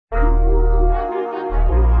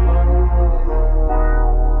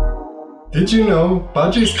Did you know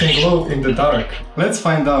budgies can glow in the dark? Let's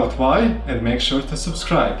find out why and make sure to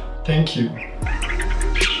subscribe. Thank you.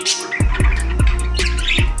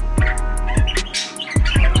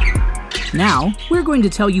 Now, we're going to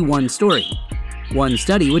tell you one story. One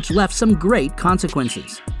study which left some great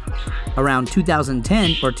consequences. Around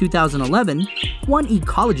 2010 or 2011, one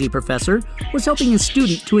ecology professor was helping a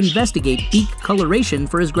student to investigate beak coloration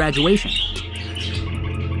for his graduation.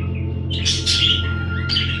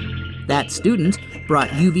 That student brought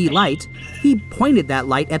UV light, he pointed that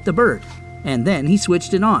light at the bird, and then he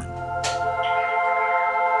switched it on.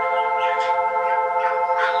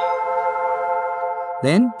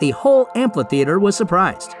 Then the whole amphitheater was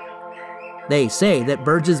surprised. They say that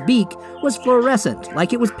birds' beak was fluorescent,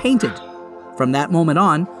 like it was painted. From that moment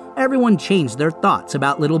on, everyone changed their thoughts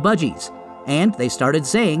about little budgies, and they started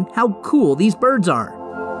saying how cool these birds are.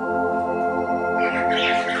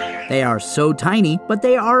 They are so tiny, but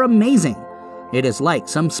they are amazing. It is like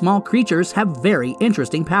some small creatures have very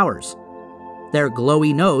interesting powers. Their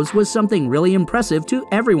glowy nose was something really impressive to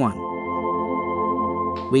everyone.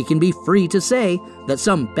 We can be free to say that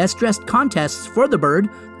some best-dressed contests for the bird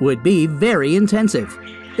would be very intensive.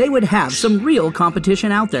 They would have some real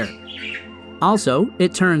competition out there. Also,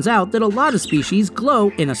 it turns out that a lot of species glow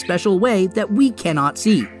in a special way that we cannot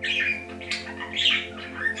see.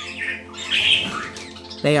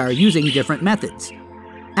 They are using different methods.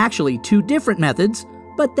 Actually, 2 different methods,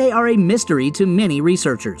 but they are a mystery to many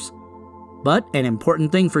researchers. But an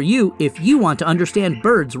important thing for you, if you want to understand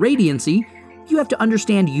birds' radiancy, you have to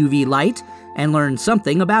understand UV light and learn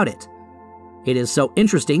something about it. It is so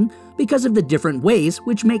interesting because of the different ways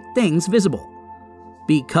which make things visible.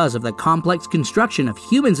 Because of the complex construction of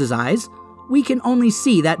humans' eyes, we can only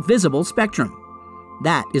see that visible spectrum.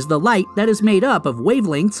 That is the light that is made up of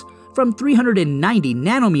wavelengths from 390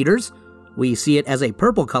 nanometers, we see it as a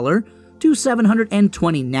purple color, to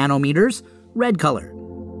 720 nanometers, red color.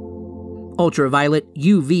 Ultraviolet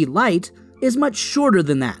UV light is much shorter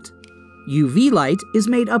than that. UV light is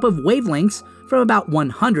made up of wavelengths from about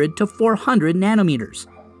 100 to 400 nanometers.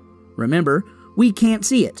 Remember, we can't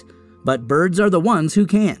see it, but birds are the ones who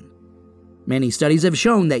can. Many studies have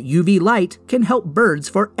shown that UV light can help birds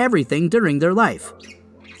for everything during their life.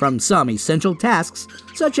 From some essential tasks,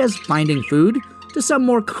 such as finding food, to some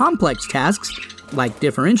more complex tasks, like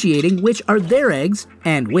differentiating which are their eggs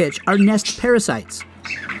and which are nest parasites.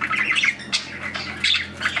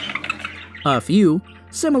 A few,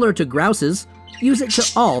 similar to grouses, use it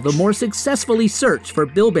to all the more successfully search for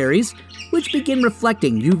bilberries, which begin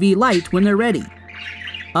reflecting UV light when they're ready.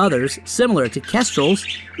 Others, similar to kestrels,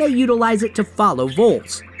 may utilize it to follow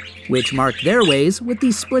voles, which mark their ways with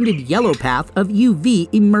the splendid yellow path of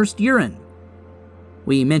UV-immersed urine.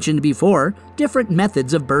 We mentioned before different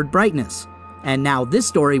methods of bird brightness, and now this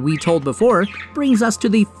story we told before brings us to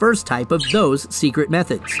the first type of those secret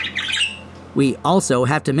methods. We also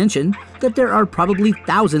have to mention that there are probably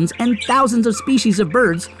thousands and thousands of species of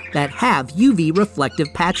birds that have UV reflective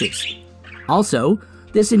patches. Also,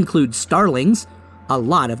 this includes starlings, a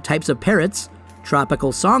lot of types of parrots,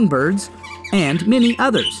 tropical songbirds, and many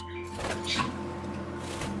others.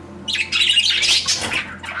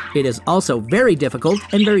 It is also very difficult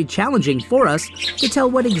and very challenging for us to tell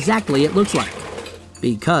what exactly it looks like.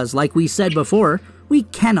 Because, like we said before, we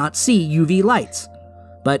cannot see UV lights.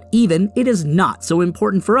 But even it is not so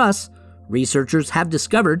important for us, researchers have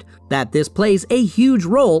discovered that this plays a huge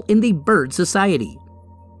role in the bird society.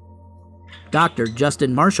 Dr.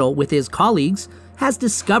 Justin Marshall, with his colleagues, has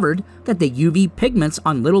discovered that the UV pigments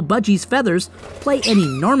on little budgies' feathers play an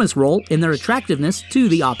enormous role in their attractiveness to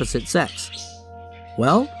the opposite sex.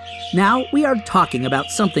 Well, now we are talking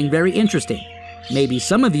about something very interesting. Maybe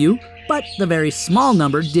some of you, but the very small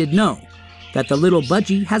number did know, that the little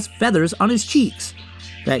budgie has feathers on his cheeks,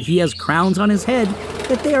 that he has crowns on his head,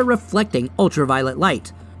 that they are reflecting ultraviolet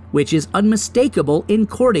light, which is unmistakable in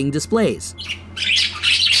courting displays.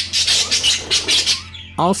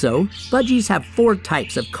 Also, budgies have 4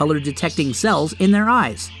 types of color-detecting cells in their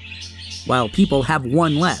eyes, while people have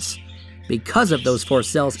 1 less. Because of those 4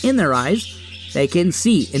 cells in their eyes, they can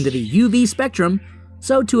see into the UV spectrum,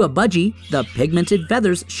 so to a budgie, the pigmented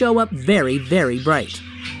feathers show up very, very bright.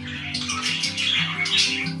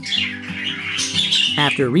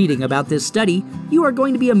 After reading about this study, you are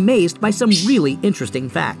going to be amazed by some really interesting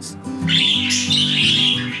facts.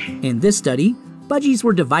 In this study, budgies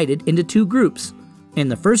were divided into 2 groups. In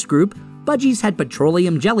the first group, budgies had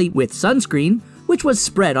petroleum jelly with sunscreen, which was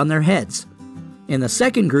spread on their heads. In the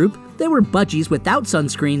second group, there were budgies without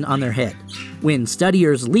sunscreen on their head. When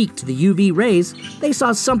studiers leaked the UV rays, they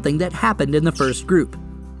saw something that happened in the first group.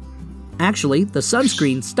 Actually, the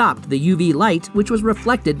sunscreen stopped the UV light which was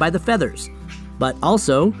reflected by the feathers. But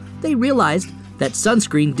also, they realized that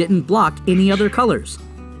sunscreen didn't block any other colors.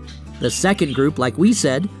 The second group, like we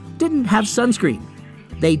said, didn't have sunscreen.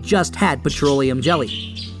 They just had petroleum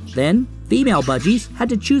jelly. Then, female budgies had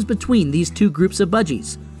to choose between these two groups of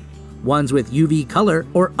budgies, ones with UV color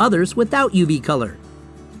or others without UV color.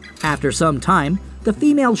 After some time, the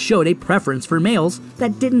females showed a preference for males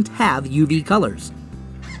that didn't have UV colors.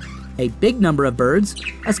 A big number of birds,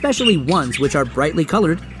 especially ones which are brightly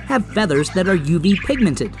colored, have feathers that are UV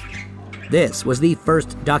pigmented. This was the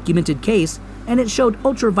first documented case, and it showed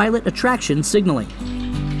ultraviolet attraction signaling.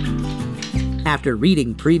 After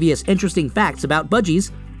reading previous interesting facts about budgies,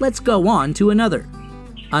 let's go on to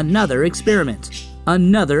another experiment,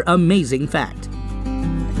 another amazing fact.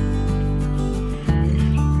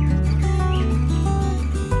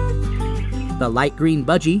 The light green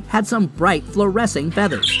budgie had some bright fluorescing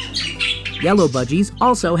feathers. Yellow budgies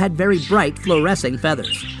also had very bright fluorescing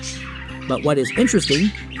feathers. But what is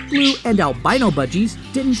interesting, blue and albino budgies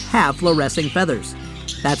didn't have fluorescing feathers.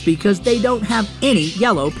 That's because they don't have any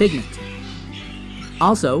yellow pigment.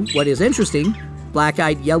 Also, what is interesting,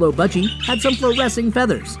 black-eyed yellow budgie had some fluorescing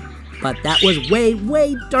feathers, but that was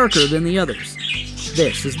way darker than the others.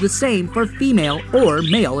 This is the same for female or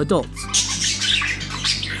male adults.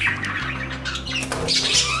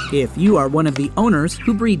 If you are one of the owners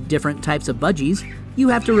who breed different types of budgies, you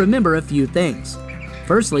have to remember a few things.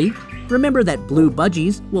 Firstly, remember that blue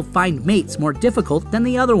budgies will find mates more difficult than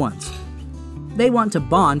the other ones. They want to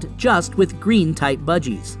bond just with green-type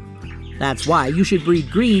budgies. That's why you should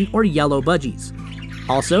breed green or yellow budgies.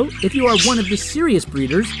 Also, if you are one of the serious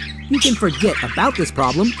breeders, you can forget about this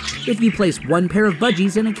problem if you place one pair of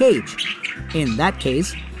budgies in a cage. In that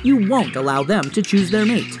case, you won't allow them to choose their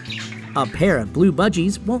mate. A pair of blue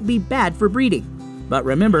budgies won't be bad for breeding, but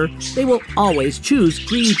remember, they will always choose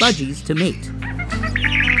green budgies to mate.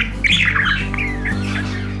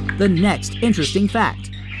 The next interesting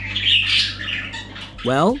fact.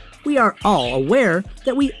 Well, we are all aware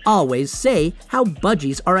that we always say how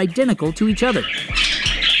budgies are identical to each other.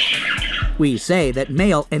 We say that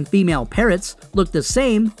male and female parrots look the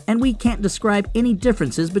same and we can't describe any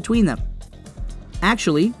differences between them.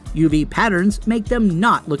 Actually, UV patterns make them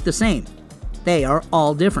not look the same. They are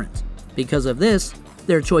all different. Because of this,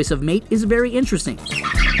 their choice of mate is very interesting.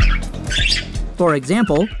 For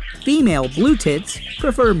example, female blue tits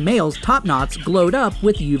prefer males' top knots glowed up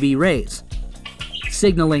with UV rays.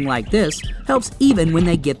 Signaling like this helps even when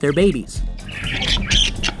they get their babies.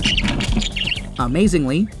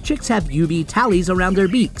 Amazingly, chicks have UV tallies around their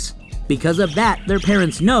beaks. Because of that, their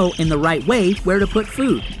parents know in the right way where to put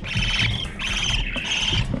food.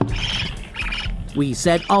 We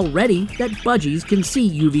said already that budgies can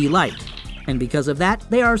see UV light, and because of that,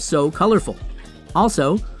 they are so colorful.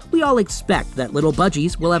 Also, we all expect that little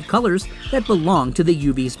budgies will have colors that belong to the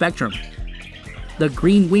UV spectrum. The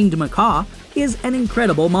green-winged macaw is an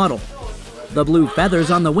incredible model. The blue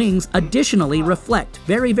feathers on the wings additionally reflect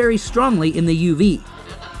very strongly in the UV.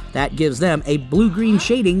 That gives them a blue-green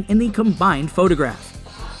shading in the combined photograph.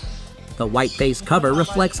 The white face cover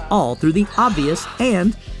reflects all through the obvious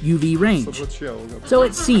and UV range, so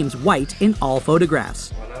it seems white in all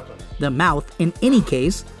photographs. The mouth, in any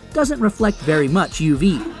case, doesn't reflect very much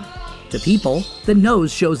UV. To people, the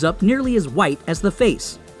nose shows up nearly as white as the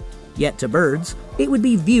face. Yet to birds, it would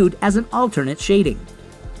be viewed as an alternate shading.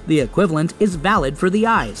 The equivalent is valid for the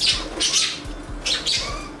eyes.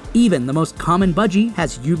 Even the most common budgie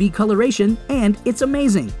has UV coloration, and it's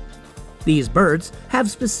amazing. These birds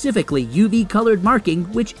have specifically UV-colored marking,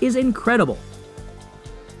 which is incredible.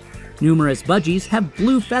 Numerous budgies have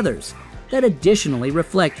blue feathers that additionally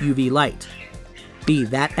reflect UV light. Be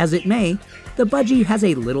that as it may, the budgie has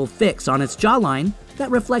a little fix on its jawline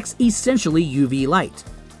that reflects essentially UV light.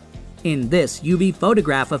 In this UV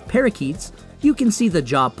photograph of parakeets, you can see the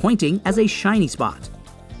jaw pointing as a shiny spot.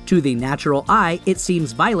 To the natural eye, it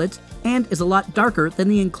seems violet and is a lot darker than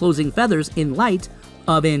the enclosing feathers in light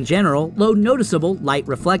of, in general, low noticeable light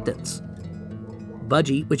reflectance.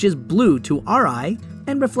 Budgie, which is blue to our eye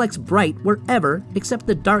and reflects bright wherever except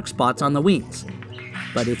the dark spots on the wings.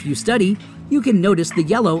 But if you study, you can notice the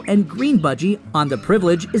yellow and green budgie on the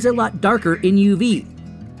privilege is a lot darker in UV.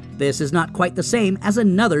 This is not quite the same as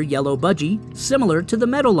another yellow budgie, similar to the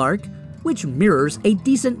meadowlark, which mirrors a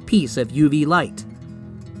decent piece of UV light.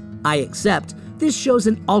 I accept this shows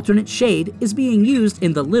an alternate shade is being used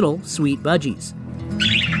in the little sweet budgies.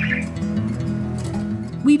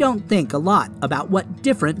 We don't think a lot about what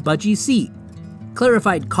different budgies see,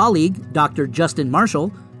 clarified colleague Dr. Justin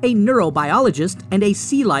Marshall, a neurobiologist and a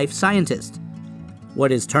sea life scientist.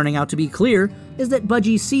 What is turning out to be clear is that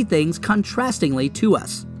budgies see things contrastingly to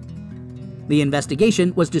us. The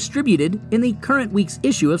investigation was distributed in the current week's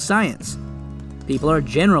issue of Science. People are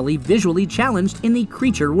generally visually challenged in the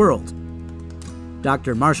creature world.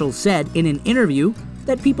 Dr. Marshall said in an interview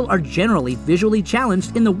that people are generally visually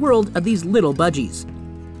challenged in the world of these little budgies.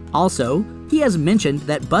 Also, he has mentioned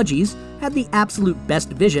that budgies have the absolute best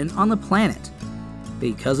vision on the planet.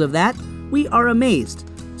 Because of that, we are amazed,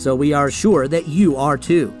 so we are sure that you are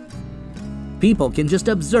too. People can just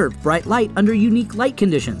observe bright light under unique light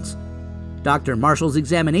conditions. Dr. Marshall's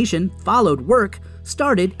examination followed work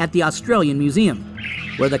started at the Australian Museum,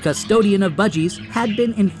 where the custodian of budgies had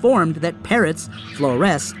been informed that parrots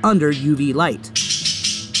fluoresce under UV light.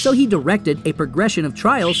 So he directed a progression of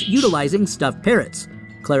trials utilizing stuffed parrots,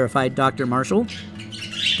 clarified Dr. Marshall.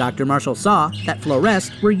 Dr. Marshall saw that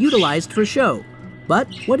fluorescents were utilized for show. But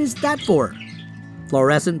what is that for?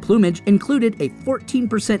 Fluorescent plumage included a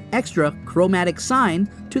 14% extra chromatic sign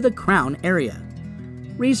to the crown area.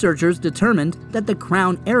 Researchers determined that the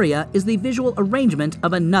crown area is the visual arrangement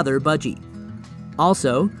of another budgie.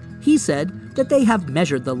 Also, he said that they have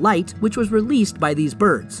measured the light which was released by these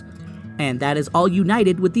birds, and that is all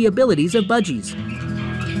united with the abilities of budgies.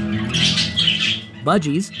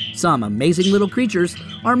 Budgies, some amazing little creatures,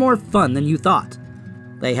 are more fun than you thought.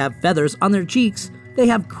 They have feathers on their cheeks, they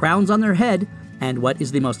have crowns on their head, and what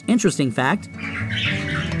is the most interesting fact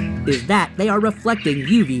is that they are reflecting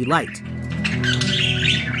UV light.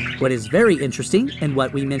 What is very interesting, and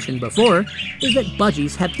what we mentioned before, is that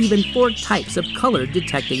budgies have even 4 types of color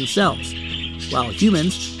detecting cells, while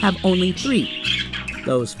humans have only 3.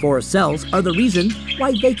 Those 4 cells are the reason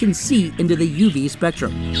why they can see into the UV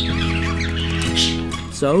spectrum.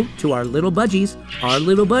 So, to our little budgies, our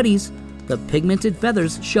little buddies, the pigmented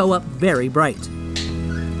feathers show up very bright.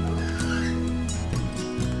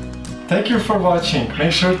 Thank you for watching.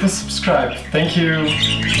 Make sure to subscribe. Thank you.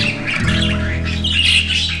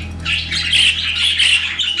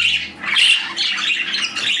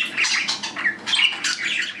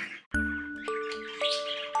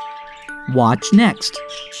 Watch next.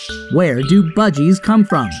 Where do budgies come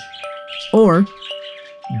from? Or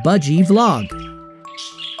Budgie Vlog.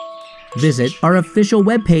 Visit our official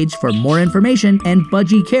webpage for more information and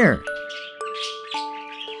budgie care.